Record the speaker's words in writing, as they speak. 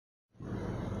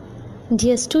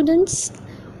Dear students,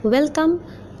 welcome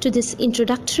to this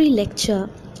introductory lecture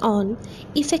on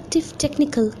effective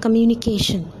technical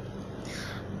communication.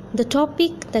 The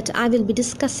topic that I will be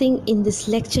discussing in this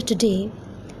lecture today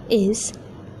is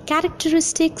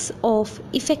characteristics of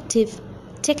effective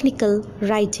technical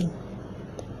writing.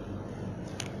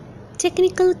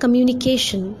 Technical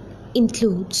communication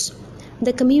includes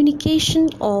the communication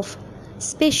of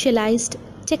specialized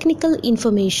technical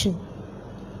information.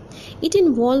 It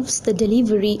involves the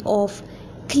delivery of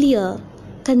clear,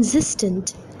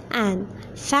 consistent, and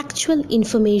factual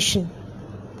information.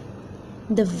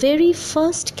 The very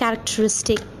first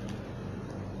characteristic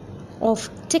of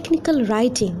technical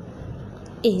writing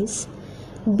is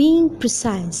being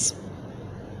precise.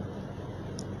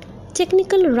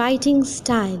 Technical writing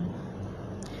style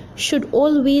should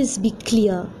always be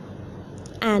clear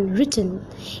and written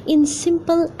in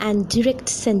simple and direct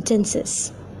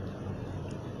sentences.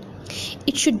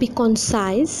 It should be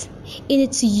concise in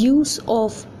its use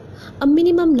of a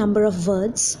minimum number of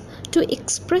words to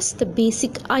express the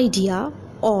basic idea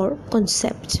or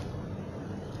concept.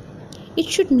 It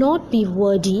should not be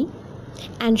wordy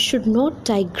and should not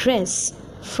digress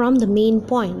from the main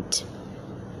point.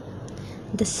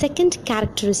 The second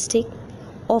characteristic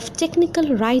of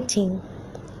technical writing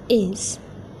is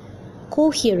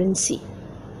coherency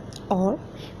or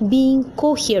being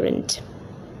coherent.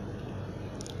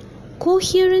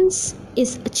 Coherence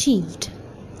is achieved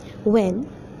when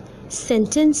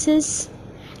sentences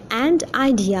and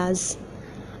ideas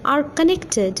are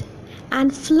connected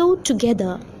and flow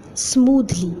together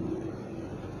smoothly.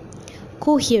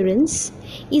 Coherence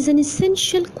is an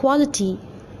essential quality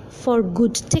for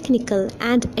good technical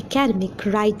and academic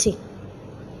writing.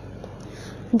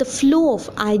 The flow of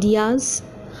ideas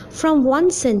from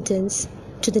one sentence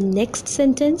to the next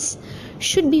sentence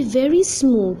should be very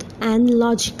smooth and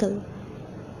logical.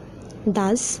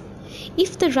 Thus,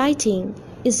 if the writing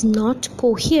is not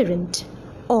coherent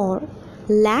or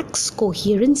lacks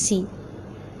coherency,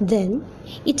 then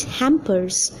it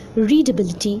hampers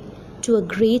readability to a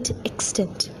great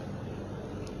extent.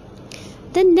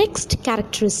 The next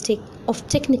characteristic of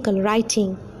technical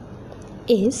writing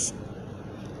is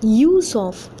use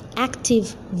of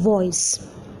active voice.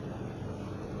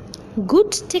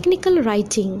 Good technical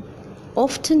writing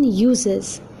often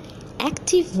uses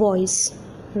active voice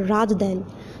rather than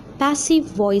passive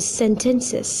voice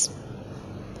sentences.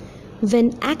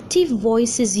 When active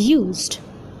voice is used,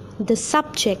 the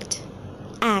subject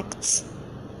acts.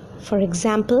 For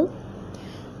example,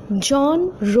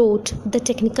 John wrote the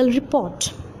technical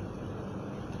report.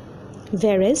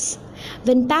 Whereas,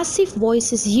 when passive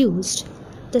voice is used,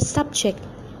 the subject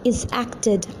is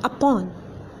acted upon.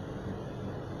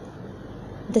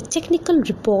 The technical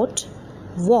report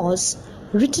was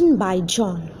written by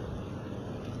John.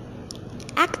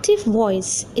 Active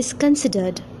voice is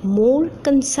considered more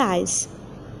concise,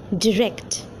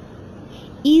 direct,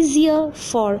 easier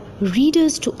for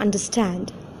readers to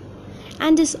understand,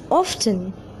 and is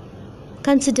often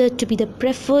considered to be the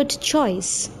preferred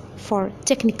choice for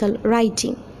technical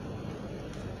writing.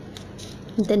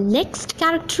 The next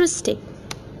characteristic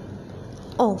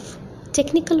of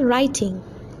technical writing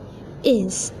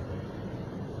is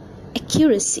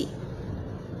accuracy.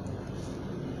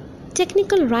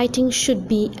 Technical writing should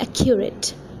be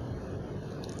accurate.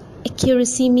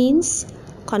 Accuracy means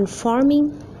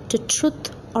conforming to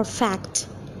truth or fact.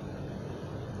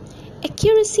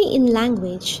 Accuracy in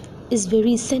language is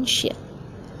very essential,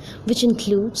 which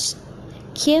includes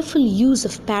careful use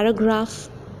of paragraph,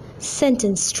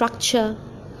 sentence structure,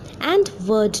 and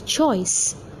word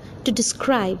choice to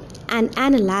describe and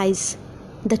analyze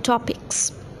the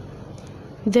topics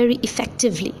very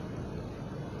effectively.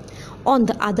 On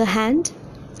the other hand,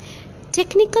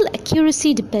 technical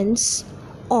accuracy depends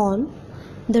on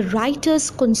the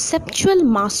writer's conceptual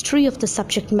mastery of the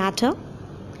subject matter,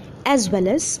 as well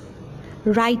as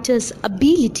writer's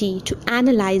ability to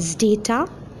analyze data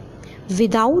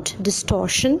without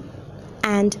distortion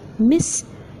and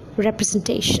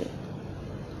misrepresentation.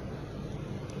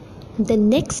 The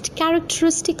next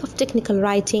characteristic of technical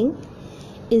writing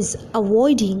is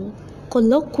avoiding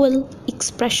colloquial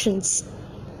expressions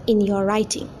in your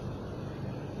writing.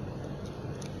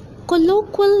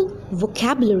 Colloquial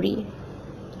vocabulary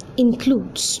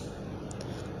includes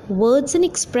words and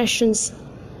expressions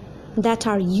that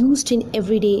are used in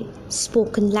everyday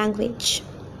spoken language.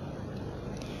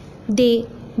 They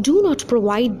do not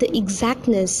provide the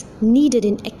exactness needed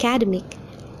in academic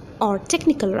or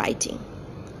technical writing.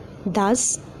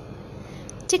 Thus,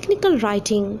 technical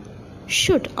writing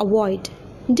should avoid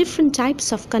different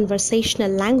types of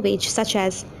conversational language such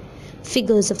as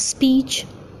figures of speech,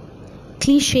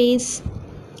 cliches,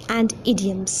 and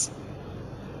idioms.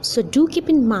 So do keep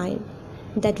in mind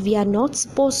that we are not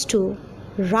supposed to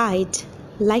write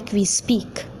like we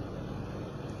speak.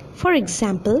 For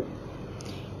example,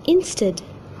 instead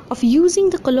of using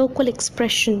the colloquial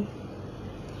expression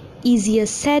easier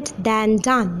said than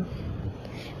done,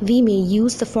 we may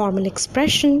use the formal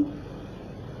expression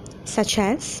such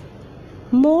as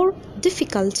more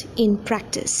difficult in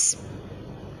practice.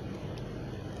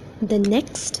 The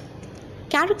next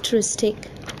characteristic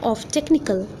of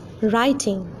technical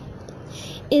writing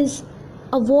is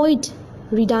avoid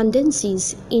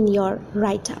redundancies in your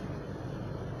write-up.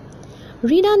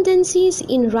 Redundancies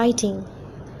in writing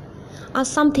are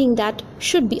something that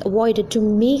should be avoided to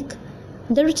make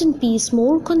the written piece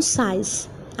more concise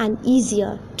and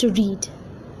easier to read.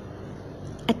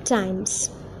 At times,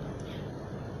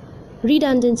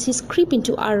 redundancies creep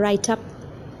into our write-up.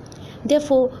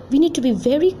 Therefore, we need to be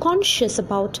very conscious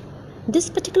about this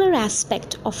particular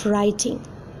aspect of writing.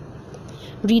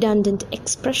 Redundant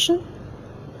expression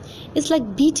is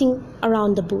like beating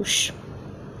around the bush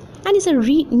and is a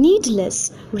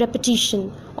needless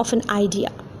repetition of an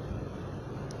idea.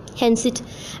 Hence, it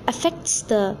affects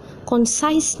the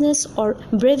conciseness or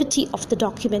brevity of the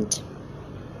document.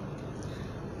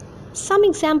 Some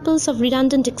examples of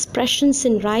redundant expressions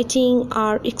in writing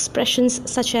are expressions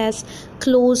such as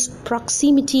close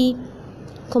proximity,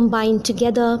 combined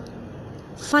together,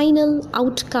 final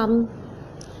outcome,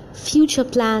 future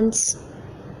plans,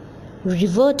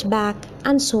 revert back,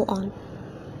 and so on.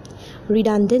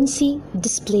 Redundancy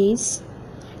displays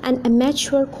an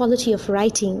amateur quality of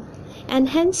writing and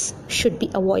hence should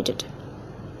be avoided.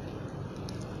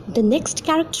 The next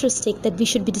characteristic that we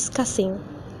should be discussing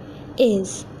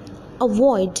is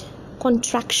avoid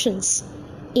contractions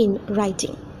in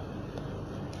writing.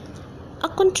 A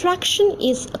contraction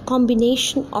is a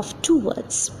combination of two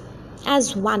words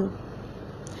as one,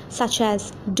 such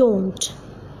as don't,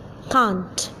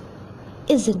 can't,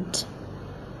 isn't,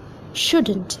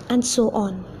 shouldn't, and so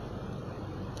on.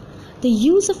 The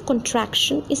use of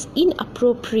contraction is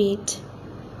inappropriate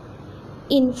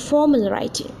in formal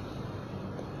writing.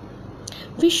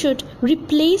 We should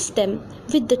replace them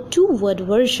with the two-word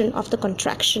version of the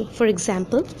contraction. For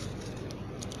example,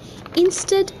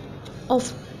 instead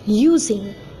of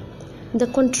using the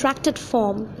contracted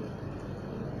form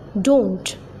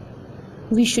don't,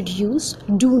 we should use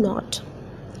do not.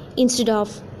 Instead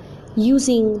of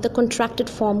using the contracted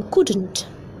form couldn't,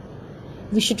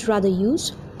 we should rather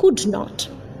use could not.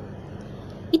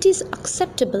 It is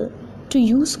acceptable to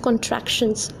use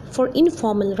contractions for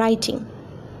informal writing,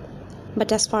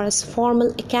 but as far as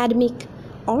formal academic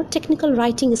or technical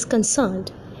writing is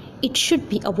concerned, it should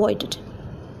be avoided.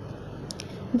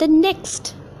 The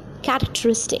next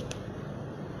characteristic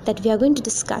that we are going to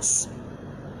discuss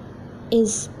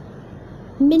is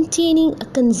maintaining a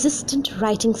consistent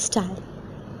writing style.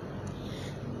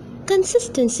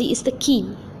 Consistency is the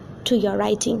key to your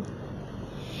writing.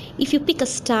 If you pick a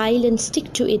style and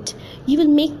stick to it, you will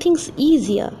make things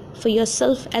easier for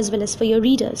yourself as well as for your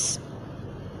readers.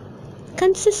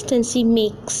 Consistency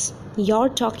makes your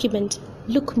document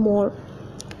look more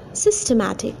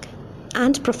systematic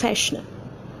and professional.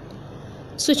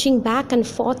 Switching back and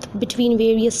forth between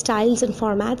various styles and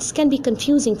formats can be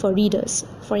confusing for readers.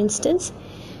 For instance,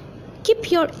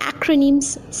 keep your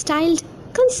acronyms styled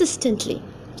consistently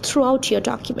throughout your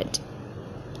document.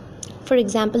 For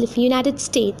example, if United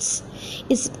States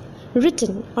is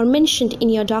written or mentioned in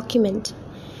your document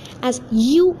as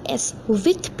US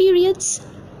with periods,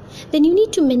 then you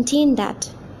need to maintain that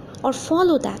or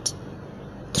follow that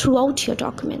throughout your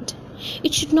document.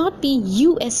 It should not be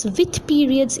US with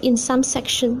periods in some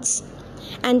sections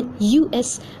and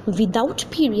US without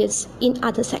periods in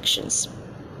other sections.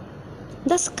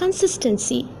 Thus,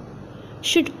 consistency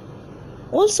should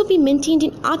also be maintained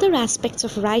in other aspects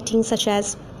of writing, such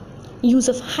as use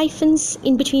of hyphens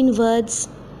in between words,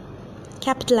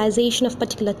 capitalization of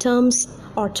particular terms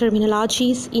or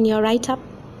terminologies in your write-up,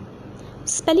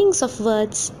 spellings of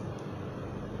words,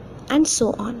 and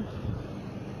so on.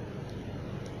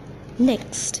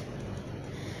 Next,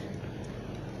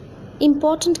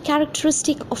 important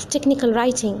characteristic of technical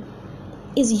writing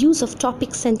is use of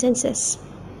topic sentences.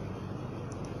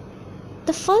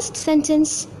 The first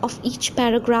sentence of each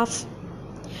paragraph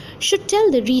should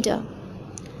tell the reader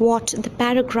what the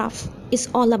paragraph is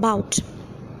all about.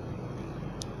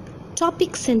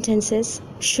 Topic sentences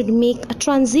should make a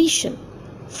transition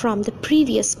from the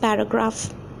previous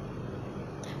paragraph.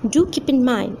 Do keep in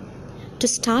mind to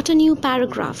start a new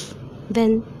paragraph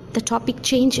when the topic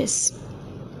changes.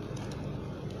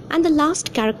 And the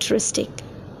last characteristic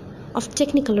of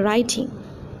technical writing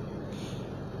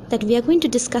that we are going to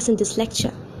discuss in this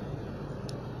lecture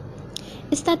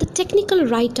is that the technical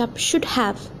write-up should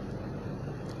have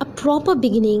a proper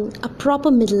beginning, a proper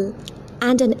middle,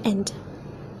 and an end.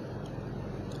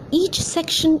 Each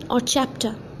section or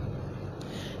chapter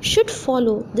should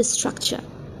follow this structure.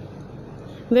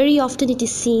 Very often it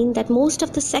is seen that most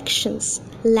of the sections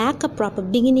lack a proper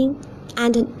beginning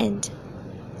and an end.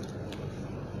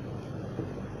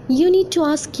 You need to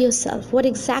ask yourself what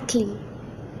exactly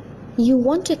you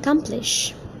want to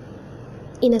accomplish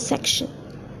in a section.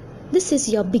 This is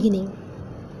your beginning.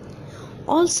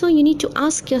 Also, you need to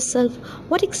ask yourself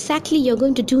what exactly you're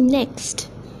going to do next.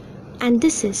 And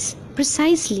this is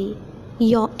precisely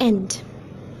your end.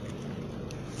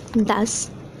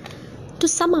 Thus, to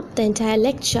sum up the entire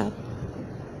lecture,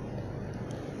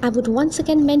 I would once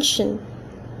again mention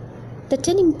the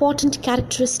 10 important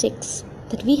characteristics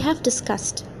that we have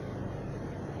discussed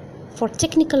for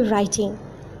technical writing.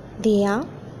 They are: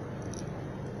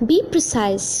 be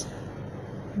precise,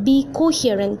 be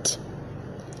coherent,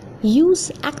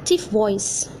 use active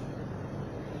voice,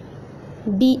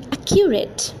 be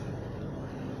accurate,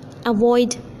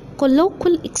 avoid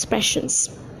colloquial expressions,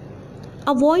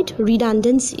 avoid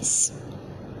redundancies,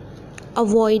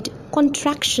 avoid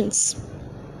contractions,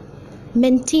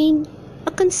 maintain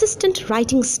a consistent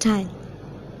writing style,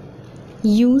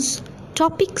 use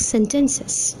topic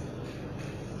sentences,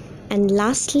 and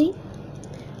lastly,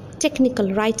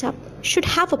 technical write-up should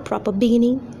have a proper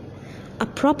beginning, a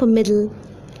proper middle,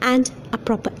 and a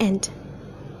proper end.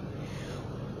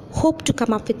 Hope to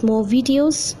come up with more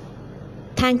videos.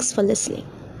 Thanks for listening.